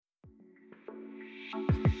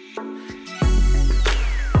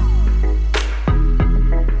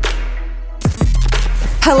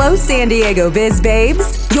Hello, San Diego Biz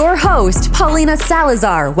Babes. Your host, Paulina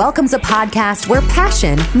Salazar, welcomes a podcast where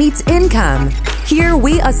passion meets income. Here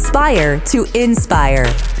we aspire to inspire.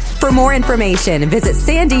 For more information, visit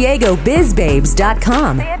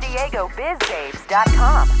sandiegobizbabes.com.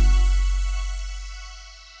 sandiegobizbabes.com.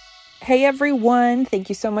 Hey everyone, thank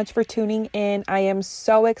you so much for tuning in. I am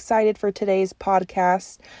so excited for today's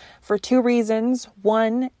podcast for two reasons.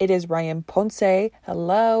 One, it is Ryan Ponce.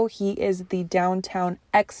 Hello, he is the downtown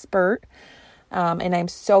expert, and I'm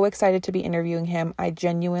so excited to be interviewing him. I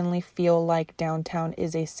genuinely feel like downtown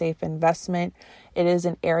is a safe investment. It is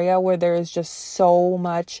an area where there is just so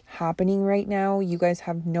much happening right now. You guys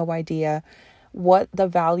have no idea what the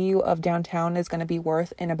value of downtown is going to be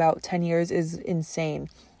worth in about 10 years is insane.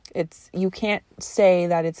 You can't say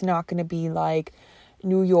that it's not going to be like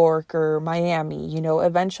New York or Miami. You know,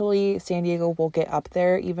 eventually San Diego will get up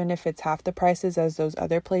there, even if it's half the prices as those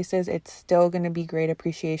other places. It's still going to be great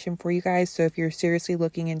appreciation for you guys. So if you're seriously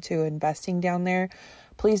looking into investing down there,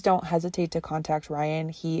 please don't hesitate to contact Ryan.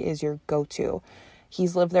 He is your go-to.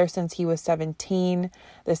 He's lived there since he was 17.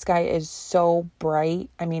 This guy is so bright.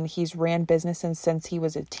 I mean, he's ran businesses since he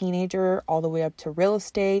was a teenager, all the way up to real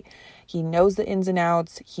estate. He knows the ins and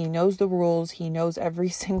outs. He knows the rules. He knows every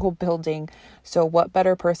single building. So what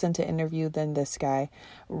better person to interview than this guy,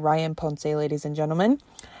 Ryan Ponce, ladies and gentlemen.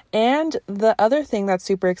 And the other thing that's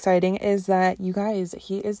super exciting is that, you guys,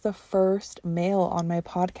 he is the first male on my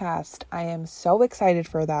podcast. I am so excited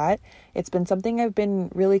for that. It's been something I've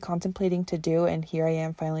been really contemplating to do, and here I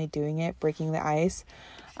am finally doing it, breaking the ice.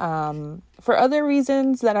 For other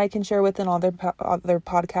reasons that I can share within other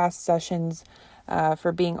podcast sessions,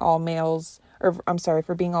 for being all males,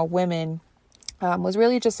 for being all women, was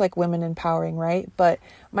really just like women empowering, right? But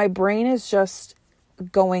my brain is just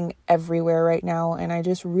going everywhere right now, and I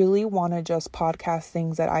just really want to just podcast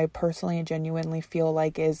things that I personally and genuinely feel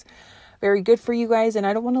like is very good for you guys, and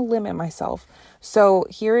I don't want to limit myself. So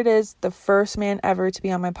here it is, the first man ever to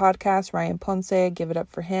be on my podcast, Ryan Ponce. Give it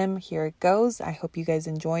up for him. Here it goes. I hope you guys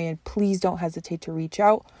enjoy, and please don't hesitate to reach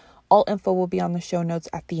out. All info will be on the show notes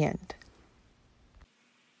at the end.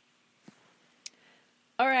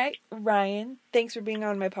 All right, Ryan, thanks for being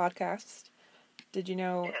on my podcast. Did you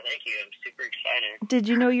know? Yeah, thank you. I'm super excited. Did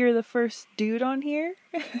you know you're the first dude on here?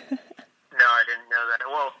 No, I didn't know that.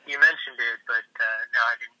 Well, you mentioned it, but no,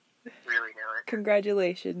 I didn't really know it.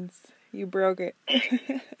 Congratulations. You broke it.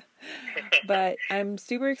 But I'm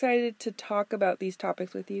super excited to talk about these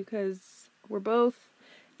topics with you because we're both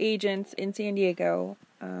agents in San Diego,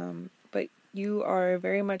 but you are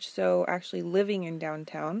very much so actually living in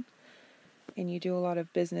downtown. And you do a lot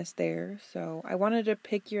of business there. So I wanted to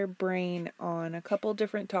pick your brain on a couple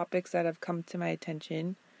different topics that have come to my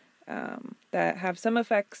attention that have some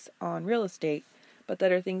effects on real estate, but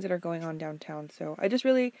that are things that are going on downtown. So I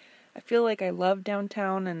feel like I love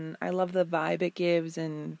downtown and I love the vibe it gives,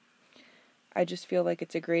 and I just feel like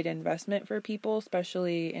it's a great investment for people,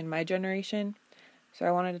 especially in my generation. So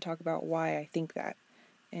I wanted to talk about why I think that,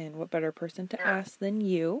 and what better person to ask than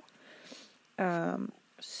you.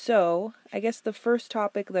 So, I guess the first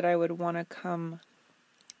topic that I would want to come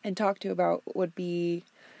and talk to you about would be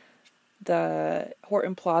the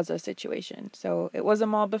Horton Plaza situation. So, it was a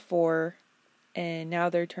mall before, and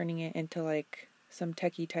now they're turning it into like some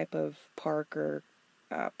techie type of park or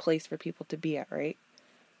place for people to be at, right?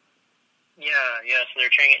 Yeah, so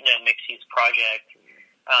they're turning it into a mixed-use project.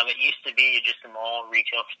 It used to be just a mall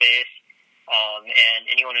retail space, and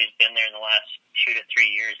anyone who's been there in the last 2 to 3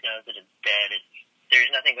 years knows that it's dead. There's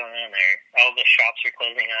nothing going on there. All the shops are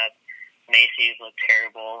closing up. Macy's look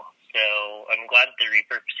terrible. So I'm glad that they're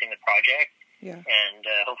repurposing the project. Yeah. And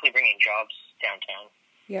hopefully bringing jobs downtown.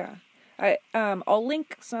 Yeah. I'll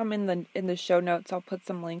link some in the show notes. I'll put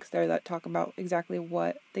some links there that talk about exactly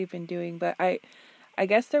what they've been doing. But I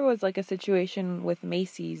guess there was like a situation with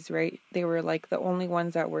Macy's, right? They were like the only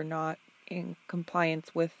ones that were not in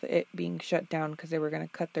compliance with it being shut down because they were going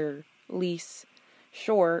to cut their lease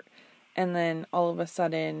short. And then all of a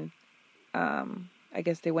sudden, I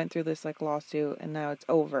guess they went through this like lawsuit, and now it's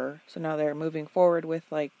over. So now they're moving forward with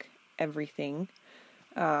like everything.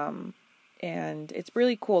 And it's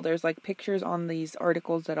really cool. There's like pictures on these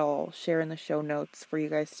articles that I'll share in the show notes for you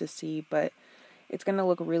guys to see, but it's going to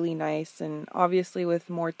look really nice. And obviously with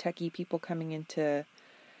more techie people coming into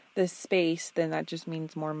this space, then that just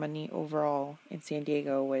means more money overall in San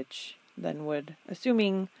Diego, which then would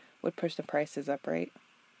push the prices up, right?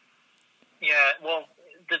 Yeah, well,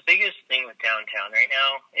 the biggest thing with downtown right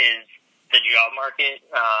now is the job market.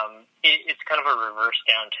 It's kind of a reverse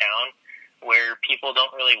downtown. where people don't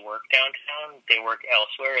really work downtown. They work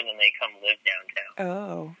elsewhere, and then they come live downtown.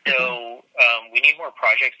 Oh. So we need more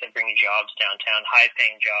projects that bring jobs downtown,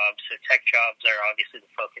 high-paying jobs. So tech jobs are obviously the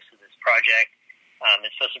focus of this project.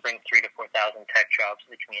 It's supposed to bring 3,000 to 4,000 tech jobs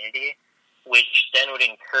to the community, which then would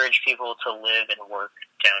encourage people to live and work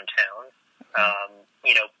downtown.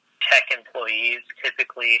 Tech employees,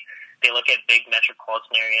 typically, they look at big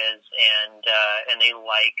metropolitan areas, and they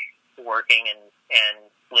like working and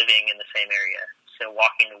living in the same area. So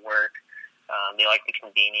walking to work, they like the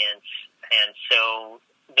convenience, and so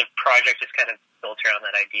the project is kind of built around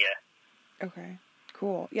that idea. Okay,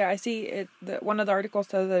 cool. Yeah, I see it. One of the articles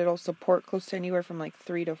says that it'll support close to anywhere from like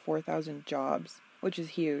 3,000 to 4,000 jobs, which is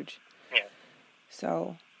huge. Yeah.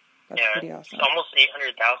 So that's pretty awesome. It's almost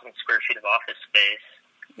 800,000 square feet of office space.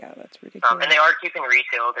 Yeah, that's ridiculous. And they are keeping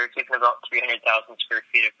retail. They're keeping about 300,000 square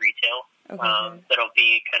feet of retail. Okay. That'll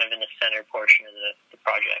be kind of in the center portion of the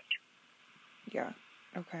project. Yeah.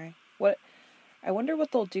 Okay. I wonder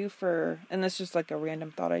what they'll do for, and this is just like a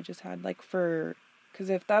random thought I just had, like because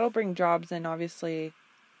if that'll bring jobs, then obviously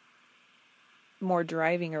more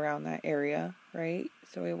driving around that area, right?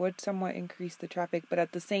 So it would somewhat increase the traffic, but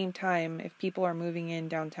at the same time, if people are moving in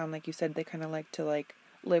downtown, like you said, they kind of like to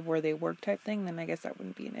live where they work type thing, then I guess that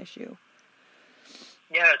wouldn't be an issue.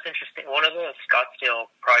 Yeah, it's interesting. One of the Scottsdale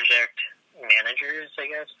project managers, I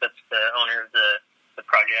guess, that's the owner of the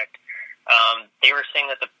project, they were saying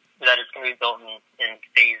that it's going to be built in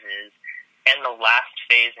phases, and the last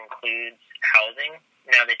phase includes housing.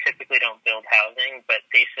 Now, they typically don't build housing, but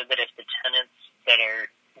they said that if the tenants that are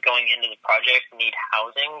going into the project need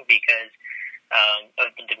housing because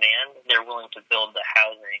of the demand, they're willing to build the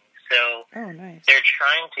housing. So nice. They're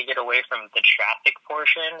trying to get away from the traffic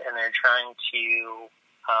portion, and they're trying to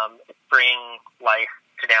bring life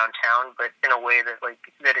to downtown, but in a way that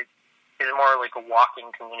it is more like a walking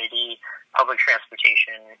community, public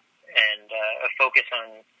transportation, and a focus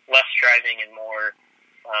on less driving and more,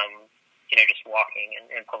 just walking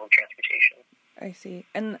and public transportation. I see.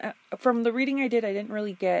 And from the reading I did, I didn't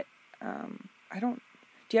really get.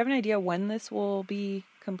 Do you have an idea when this will be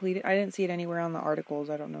completed? I didn't see it anywhere on the articles.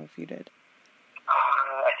 I don't know if you did.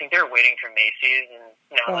 I think they're waiting for Macy's, and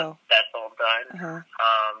now that's all done. Uh-huh.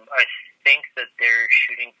 I think that they're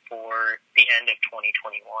shooting for the end of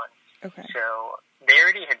 2021. Okay. So they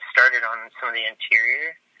already had started on some of the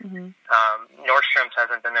interior. Mm-hmm. Nordstrom's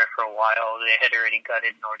hasn't been there for a while. They had already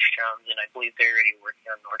gutted Nordstrom's, and I believe they're already working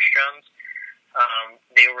on Nordstrom's.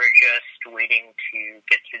 They were just waiting to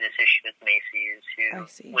get through this issue with Macy's,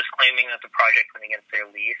 who was claiming that the project went against their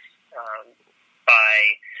lease by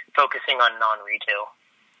focusing on non-retail.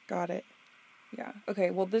 Got it. Yeah. Okay,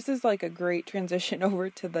 well, this is like a great transition over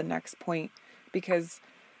to the next point, because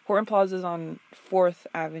Horton Plaza is on 4th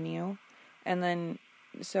Avenue, and then,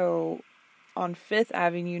 so on 5th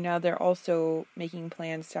Avenue now they're also making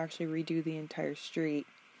plans to actually redo the entire street.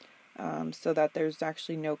 So that there's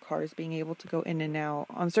actually no cars being able to go in and out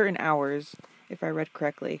on certain hours, if I read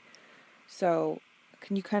correctly. So,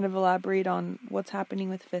 can you kind of elaborate on what's happening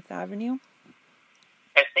with 5th Avenue?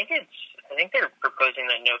 I think they're proposing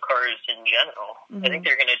that no cars in general. Mm-hmm. I think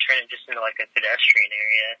they're going to turn it just into like a pedestrian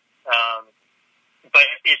area. But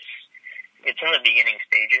it's in the beginning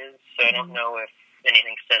stages, so I don't know if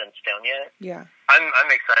anything's set in stone yet. Yeah. I'm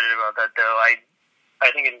excited about that, though. I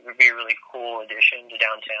think it would be a really cool addition to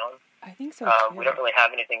downtown. I think so, too. We don't really have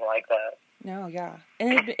anything like that. No, yeah.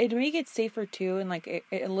 And it'd make it safer, too, and, like, it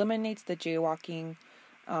eliminates the jaywalking.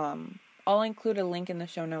 I'll include a link in the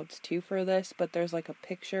show notes, too, for this, but there's, like, a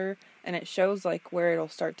picture, and it shows, like, where it'll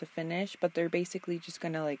start to finish, but they're basically just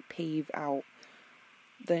going to, like, pave out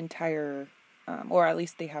the entire, or at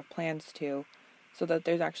least they have plans to, so that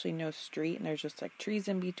there's actually no street, and there's just, like, trees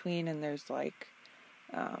in between, and there's, like,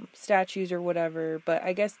 statues or whatever. But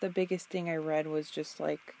I guess the biggest thing I read was just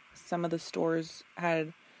like some of the stores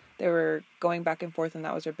they were going back and forth, and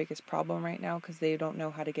that was their biggest problem right now, because they don't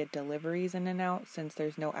know how to get deliveries in and out since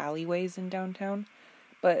there's no alleyways in downtown.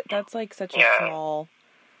 But that's like such a small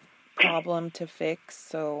problem to fix,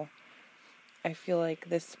 so I feel like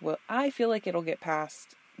it'll get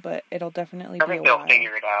passed, but it'll definitely be a while. I think they'll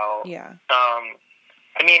figure it out. Yeah.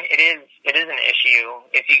 I mean, it is an issue.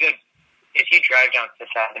 If you drive down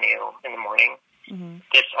 5th Avenue in the morning, mm-hmm.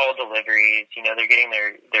 it's all deliveries. They're getting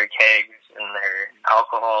their kegs and their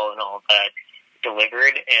alcohol and all of that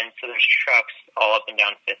delivered, and so there's trucks all up and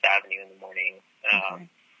down 5th Avenue in the morning. Okay.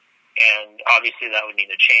 And obviously that would need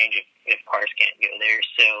to change if cars can't go there.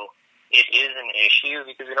 So it is an issue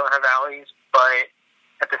because we don't have alleys, but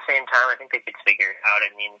at the same time, I think they could figure it out.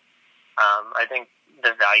 I mean, I think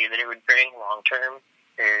the value that it would bring long term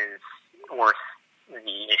is worth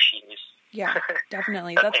the issues. Yeah,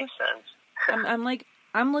 definitely. That makes sense.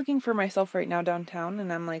 I'm looking for myself right now downtown,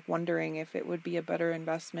 and I'm like wondering if it would be a better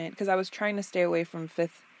investment, because I was trying to stay away from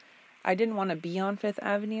I didn't want to be on Fifth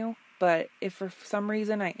Avenue, but if for some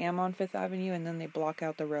reason I am on Fifth Avenue and then they block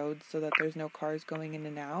out the roads so that there's no cars going in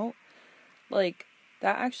and out, like,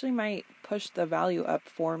 that actually might push the value up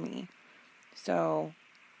for me. So,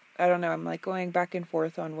 I don't know, I'm like going back and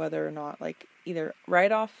forth on whether or not, like, either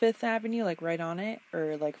right off Fifth Avenue, like right on it,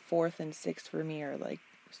 or like 4th and 6th for me are like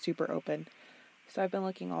super open. So I've been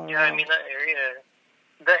looking all around. Yeah, I mean, that area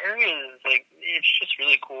is like, it's just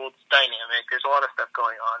really cool. It's dynamic. There's a lot of stuff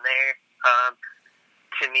going on there.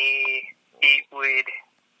 To me, it would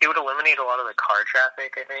eliminate a lot of the car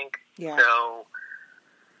traffic, I think. Yeah. So,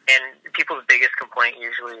 and people's biggest complaint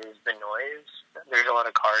usually is the noise. There's a lot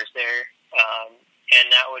of cars there. And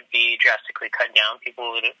that would be drastically cut down.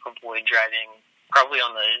 People would avoid driving probably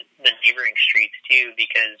on the neighboring streets too,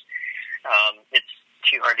 because it's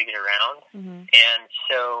too hard to get around. Mm-hmm. And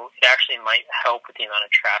so it actually might help with the amount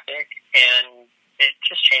of traffic, and it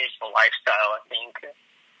just changes the lifestyle, I think.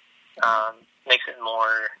 Makes it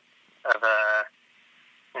more of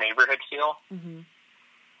a neighborhood feel. Mm-hmm.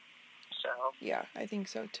 So yeah, I think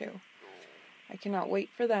so too. I cannot wait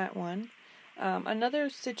for that one. Another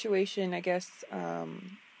situation, I guess,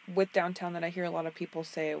 with downtown that I hear a lot of people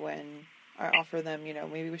say when I offer them,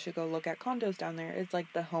 maybe we should go look at condos down there, is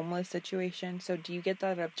like the homeless situation. So do you get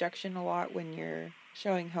that objection a lot when you're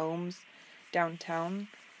showing homes downtown?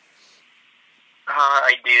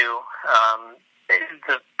 I do.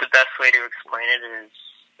 The best way to explain it is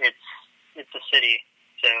it's a city.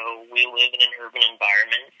 So we live in an urban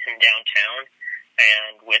environment in downtown,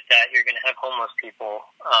 and with that, you're going to have homeless people.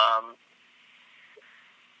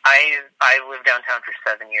 I lived downtown for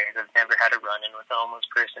 7 years. I've never had a run-in with a homeless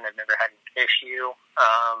person. I've never had an issue.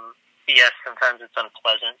 Yes, sometimes it's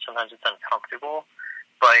unpleasant. Sometimes it's uncomfortable.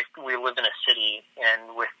 But we live in a city,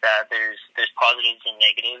 and with that, there's positives and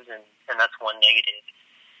negatives, and that's one negative.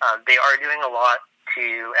 They are doing a lot to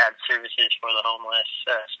add services for the homeless,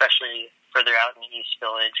 especially further out in the East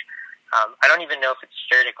Village. I don't even know if it's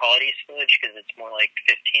fair to call it East Village, because it's more like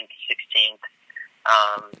 15th, 16th.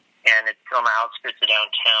 And it's on the outskirts of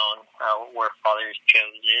downtown, where Father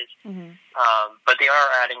Joe's is. Mm-hmm. But they are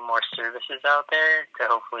adding more services out there to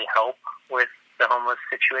hopefully help with the homeless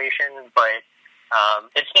situation. But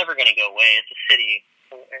it's never going to go away. It's a city.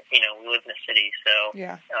 We live in a city, so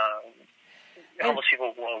yeah. Homeless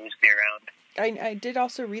people will always be around. I did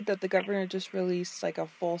also read that the governor just released like a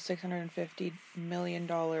full $650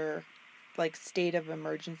 million like state of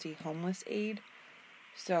emergency homeless aid.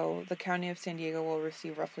 So the county of San Diego will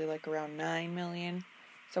receive roughly like around $9 million.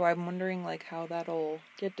 So I'm wondering like how that'll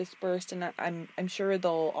get dispersed, and I'm sure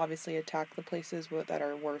they'll obviously attack the places that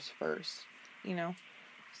are worse first.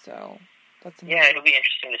 So that's amazing. Yeah, it'll be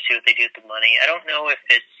interesting to see what they do with the money. I don't know if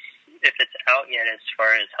it's out yet as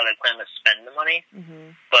far as how they plan to spend the money,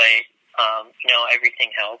 mm-hmm. but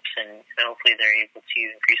everything helps, and hopefully they're able to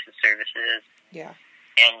increase the services. Yeah.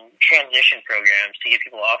 And transition programs to get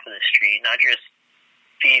people off of the street, not just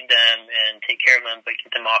feed them and take care of them, but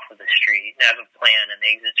get them off of the street and have a plan and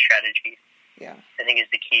exit strategy. Yeah. I think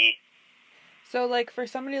is the key. So, like, for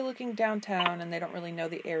somebody looking downtown and they don't really know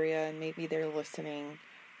the area, and maybe they're listening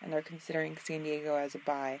and they're considering San Diego as a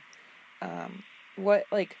buy,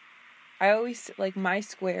 I always, like, my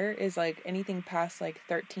square is, like, anything past, like,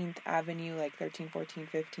 13th Avenue, like, 13th,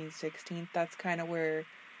 14th, 15th, 16th, that's kind of where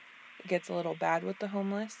it gets a little bad with the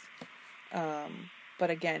homeless.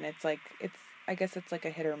 But again, I guess it's like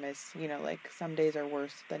a hit or miss, like, some days are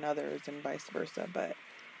worse than others and vice versa. But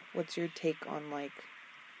what's your take on, like,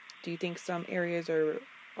 do you think some areas are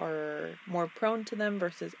more prone to them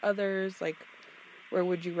versus others? Like, where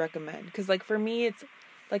would you recommend? Because, like, for me, it's,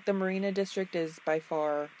 like, the Marina District is by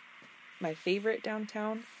far my favorite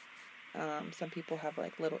downtown. Some people have,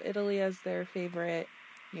 like, Little Italy as their favorite,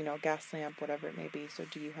 Gaslamp, whatever it may be. So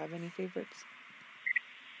do you have any favorites?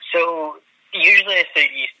 So usually I say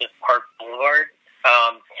east of Park Boulevard.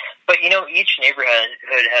 But, each neighborhood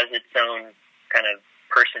has its own kind of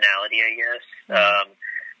personality, I guess. Mm-hmm.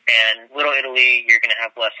 And Little Italy, you're going to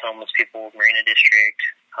have less homeless people. Marina District,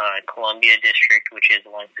 Columbia District, which is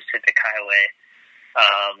along Pacific Highway.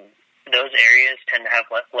 Those areas tend to have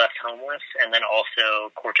less homeless. And then also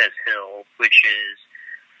Cortez Hill, which is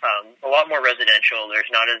a lot more residential. There's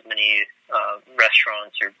not as many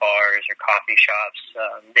restaurants or bars or coffee shops.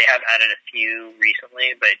 They have added a few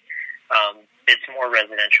recently, but it's more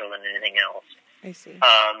residential than anything else. I see.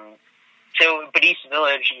 But East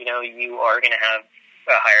Village, you are going to have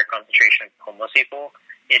a higher concentration of homeless people.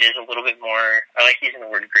 It is a little bit more, I like using the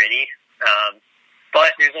word gritty.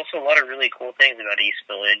 But there's also a lot of really cool things about East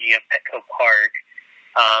Village. You have Petco Park.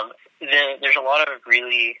 There's a lot of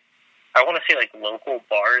really, I want to say, like, local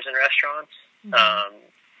bars and restaurants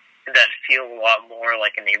that feel a lot more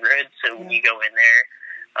like a neighborhood. So when you go in there,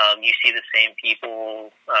 you see the same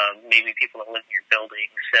people, maybe people that live in your building.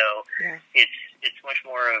 So it's much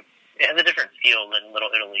more of, it has a different feel than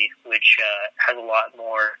Little Italy, which has a lot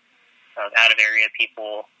more out-of-area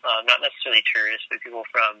people, not necessarily tourists, but people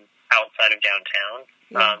from outside of downtown.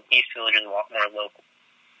 East Village is a lot more local.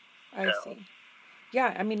 I see.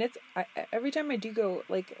 Yeah, I mean, every time I do go,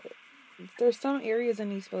 like, there's some areas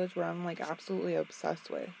in East Village where I'm, like, absolutely obsessed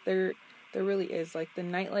with. There really is. Like, the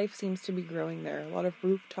nightlife seems to be growing there. A lot of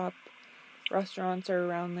rooftop restaurants are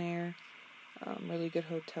around there. Really good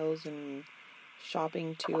hotels and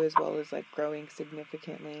shopping, too, as well as, like, growing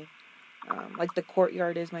significantly. Like, the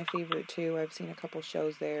Courtyard is my favorite, too. I've seen a couple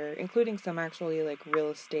shows there, including some actually, like, real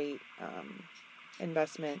estate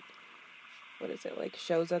investment, like,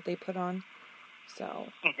 shows that they put on.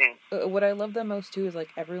 So, what I love the most, too, is,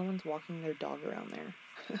 like, everyone's walking their dog around there.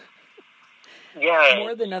 Yeah.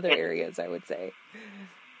 More than other areas, I would say.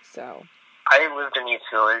 So. I lived in East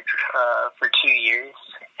Village for 2 years,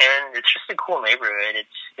 and it's just a cool neighborhood.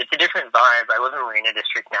 It's a different vibe. I live in Marina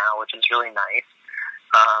District now, which is really nice.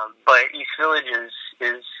 But East Village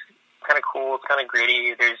is kind of cool. It's kind of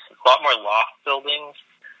gritty. There's a lot more loft buildings.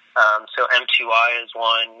 So M2I is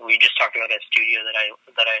one. We just talked about a studio that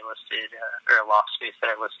I listed, or a loft space that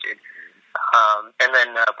I listed. And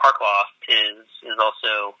then Park Loft is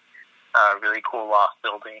also really cool loft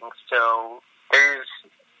building. So there's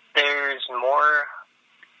more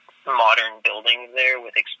modern buildings there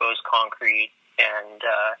with exposed concrete, and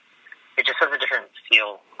it just has a different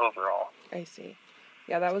feel overall. I see.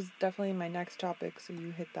 Yeah, that was definitely my next topic, so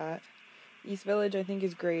you hit that. East Village, I think,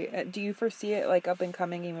 is great. Do you foresee it, like, up and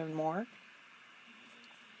coming even more?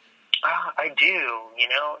 I do.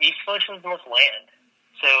 East Village has the most land.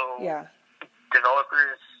 So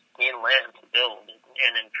developers need land to build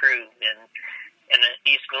and improve. And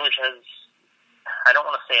East Village has, I don't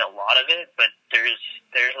want to say a lot of it, but there's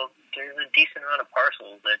a decent amount of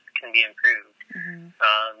parcels that can be improved.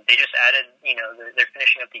 They just added, they're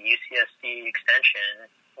finishing up the UCSD extension,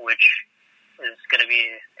 which is going to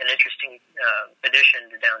be an interesting addition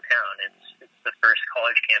to downtown. It's the first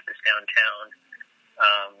college campus downtown,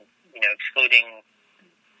 excluding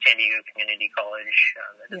San Diego Community College.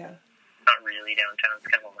 Not really downtown. It's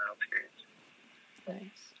kind of on the outskirts.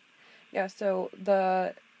 Nice. Yeah, so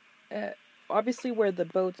obviously where the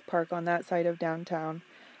boats park on that side of downtown,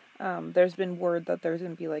 there's been word that there's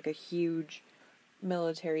going to be, like, a huge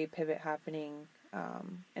military pivot happening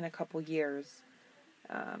in a couple years.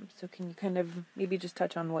 So can you kind of maybe just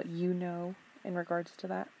touch on what you know in regards to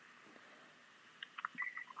that?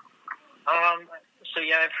 I've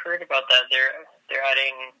heard about that.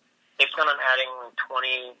 They plan on adding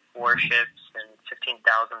 20 warships and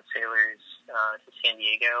 15,000 sailors to San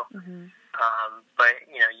Diego. But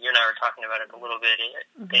you and I were talking about it a little bit.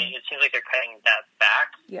 It seems like they're cutting that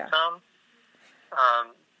back some.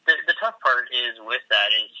 The tough part is with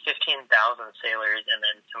that is 15,000 sailors, and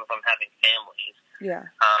then some of them having families.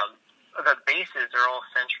 The bases are all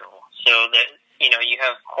central, so that you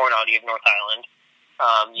have Coronado, you have North Island,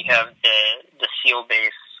 you have the SEAL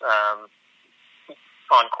base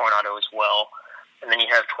on Coronado as well, and then you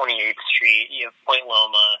have 28th Street, you have Point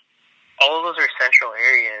Loma. All of those are central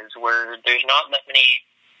areas where there's not much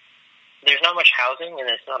housing, and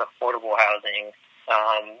it's not affordable housing.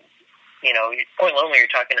 Point Loma, you're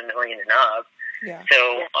talking $1 million and up.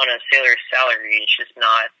 So on a sailor's salary, it's just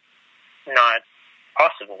not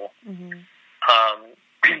possible.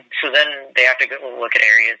 So then they have to go look at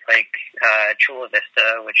areas like Chula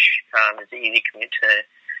Vista, which is an easy commute to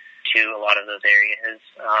a lot of those areas.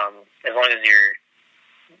 As long as you're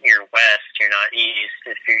west, you're not east.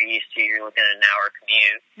 If you're east, you're looking at an hour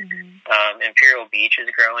commute. Imperial Beach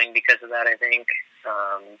is growing because of that, I think.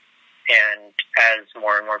 And as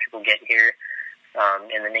more and more people get here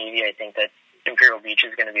in the Navy, I think that Imperial Beach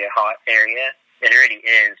is going to be a hot area. It already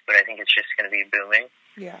is, but I think it's just going to be booming.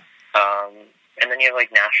 And then you have,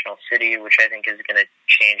 like, National City, which I think is going to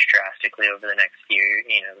change drastically over the next year,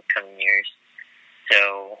 the coming years.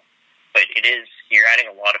 So, but you're adding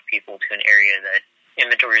a lot of people to an area that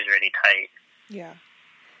inventory is already tight. Yeah,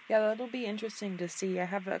 that'll be interesting to see. I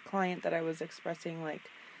have a client that I was expressing, like,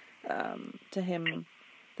 to him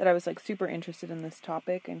that I was, like, super interested in this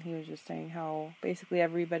topic, and he was just saying how basically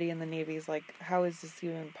everybody in the Navy is like, how is this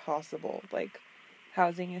even possible? Like,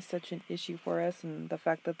 housing is such an issue for us, and the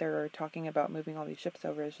fact that they're talking about moving all these ships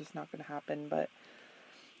over is just not going to happen. But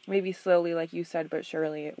maybe slowly, like you said, but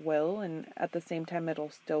surely it will. And at the same time, it'll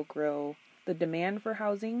still grow the demand for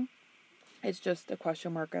housing. It's just a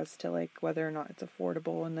question mark as to like whether or not it's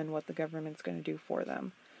affordable and then what the government's going to do for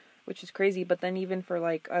them, which is crazy. But then even for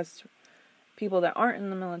like us people that aren't in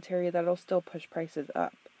the military, that'll still push prices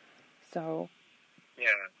up. So yeah.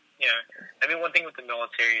 I mean, one thing with the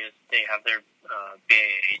military is they have their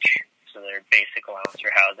BAH, so their basic allowance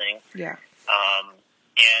for housing. Yeah.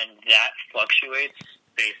 And that fluctuates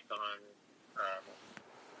based on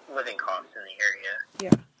living costs in the area.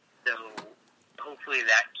 Yeah. So hopefully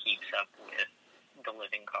that keeps up with the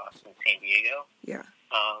living costs in San Diego. Yeah.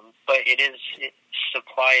 But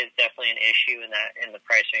supply is definitely an issue in the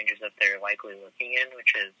price ranges that they're likely looking in,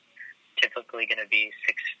 which is typically going to be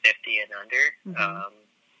 $650 and under,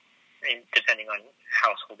 and depending on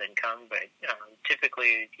household income. But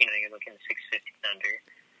typically, you're looking at $650 and under.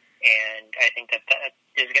 And I think that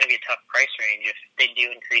is going to be a tough price range if they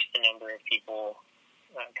do increase the number of people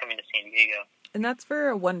coming to San Diego. And that's for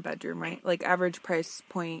a 1-bedroom, right? Like average price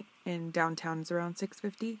point in downtown is around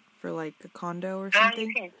 $650 for like a condo or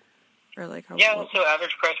something. Or like how? Yeah, so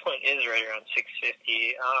average price point is right around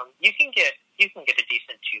 $650. You can get a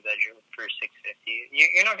decent 2-bedroom for $650.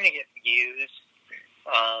 You're not going to get views,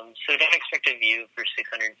 so don't expect a view for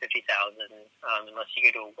 $650,000 unless you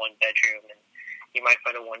go to a 1-bedroom, and you might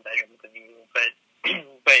find a 1-bedroom with a view.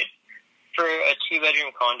 But for a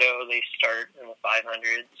 2-bedroom condo, they start in the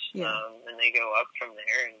 500s, and they go up from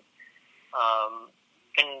there.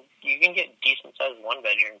 And you can get decent sized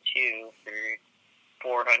 1-bedroom too for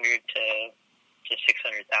 $400,000 to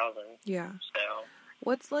 $600,000. Yeah. So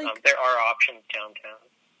what's like? There are options downtown.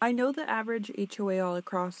 I know the average HOA all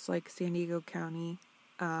across like San Diego County,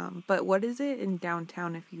 but what is it in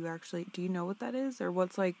downtown? If you actually do, you know what that is, or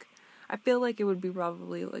what's like? I feel like it would be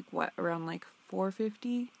probably like what around like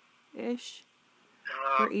 $450-ish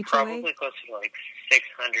for HOA. Probably closer to like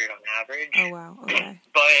 $600 on average. Oh wow. Okay.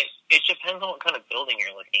 But it depends on what kind of building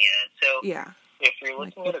you're looking at. So yeah. If you're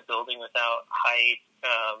looking at a building without height,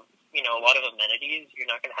 a lot of amenities, you're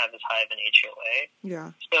not going to have as high of an HOA.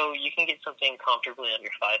 Yeah. So you can get something comfortably under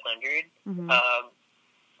 $500.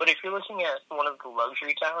 But if you're looking at one of the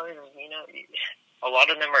luxury towers, a lot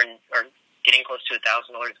of them are getting close to $1,000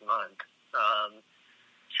 a month.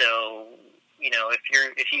 So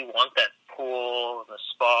if you want that pool and the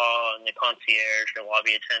spa and the concierge or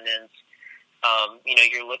lobby attendants,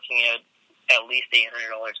 you're looking at least $800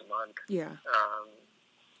 a month. Yeah.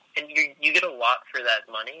 And you get a lot for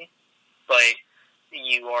that money, but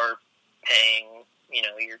you are paying,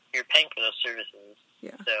 you're paying for those services.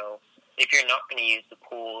 Yeah. So if you're not going to use the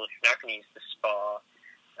pool, if you're not going to use the spa,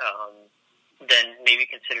 then maybe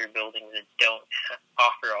consider buildings that don't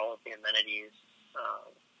offer all of the amenities,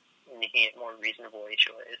 making it more reasonable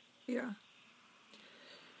HOAs. Yeah.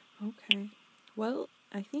 Okay. Well,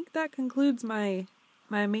 I think that concludes my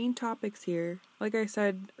main topics here. Like I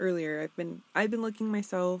said earlier, I've been looking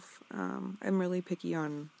myself. I'm really picky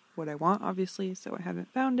on what I want, obviously, so I haven't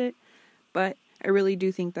found it. But I really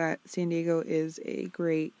do think that San Diego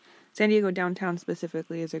downtown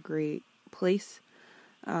specifically is a great place.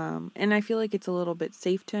 And I feel like it's a little bit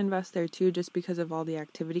safe to invest there too, just because of all the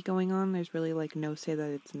activity going on. There's really like no say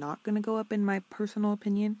that it's not going to go up, in my personal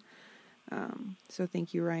opinion. So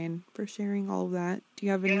thank you, Ryan, for sharing all of that. Do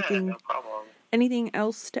you have anything? No problem. Anything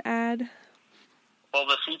else to add? Well,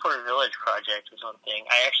 the Seaport Village project was one thing.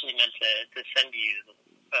 I actually meant to send you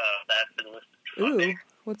that for the list. Ooh,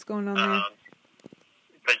 what's going on there?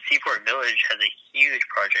 But Seaport Village has a huge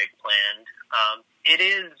project planned.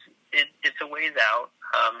 It's a ways out.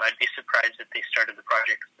 I'd be surprised if they started the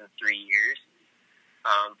project within 3 years.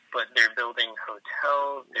 But they're building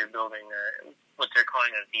hotels. They're building what they're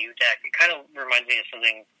calling a view deck. It kind of reminds me of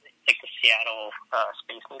something like the Seattle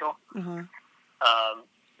Space Needle.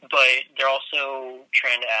 But they're also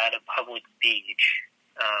trying to add a public beach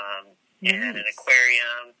and an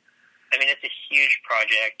aquarium. I mean, it's a huge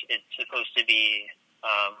project. It's supposed to be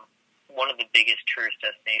one of the biggest tourist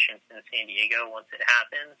destinations in San Diego once it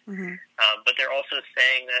happens. But they're also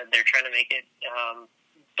saying that they're trying to make it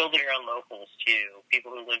build it around locals too, people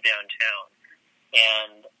who live downtown.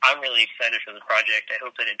 And I'm really excited for the project. I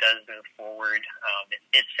hope that it does move forward.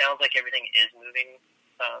 It sounds like everything is moving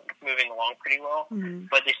along pretty well,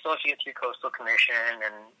 but they still have to get through Coastal Commission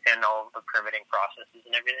and all of the permitting processes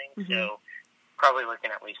and everything. So probably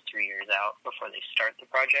looking at least 3 years out before they start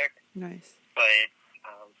the project. Nice. But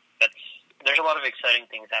there's a lot of exciting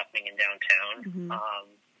things happening in downtown.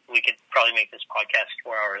 We could probably make this podcast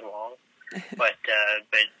 4 hours long, but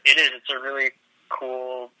it's a really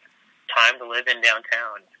cool time to live in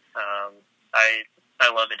downtown. I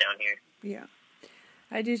love it down here. Yeah.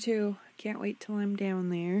 I do too. Can't wait till I'm down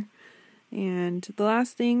there. And the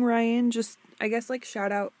last thing, Ryan, just, I guess, like,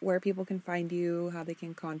 shout out where people can find you, how they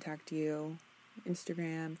can contact you,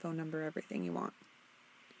 Instagram, phone number, everything you want.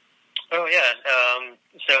 Oh, yeah.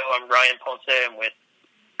 So I'm Ryan Ponce. I'm with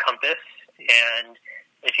Compass. And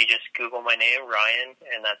if you just Google my name, Ryan,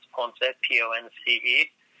 and that's Ponce, Ponce,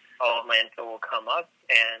 all of my info will come up.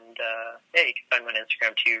 And, yeah, you can find me on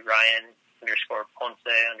Instagram too,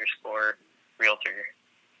 Ryan_Ponce_realtor.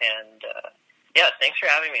 And, yeah, thanks for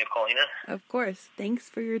having me, Paulina. Of course. Thanks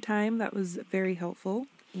for your time. That was very helpful.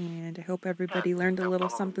 And I hope everybody learned a little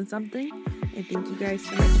something. And thank you guys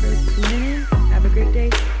so much for tuning in. Have a great day.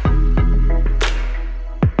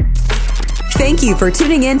 Thank you for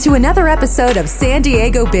tuning in to another episode of San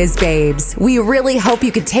Diego Biz Babes. We really hope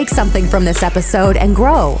you could take something from this episode and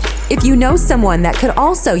grow. If you know someone that could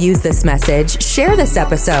also use this message, share this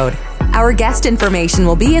episode. Our guest information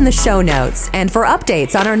will be in the show notes. And for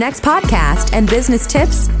updates on our next podcast and business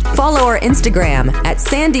tips, follow our Instagram at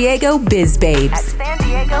San Diego Biz Babes.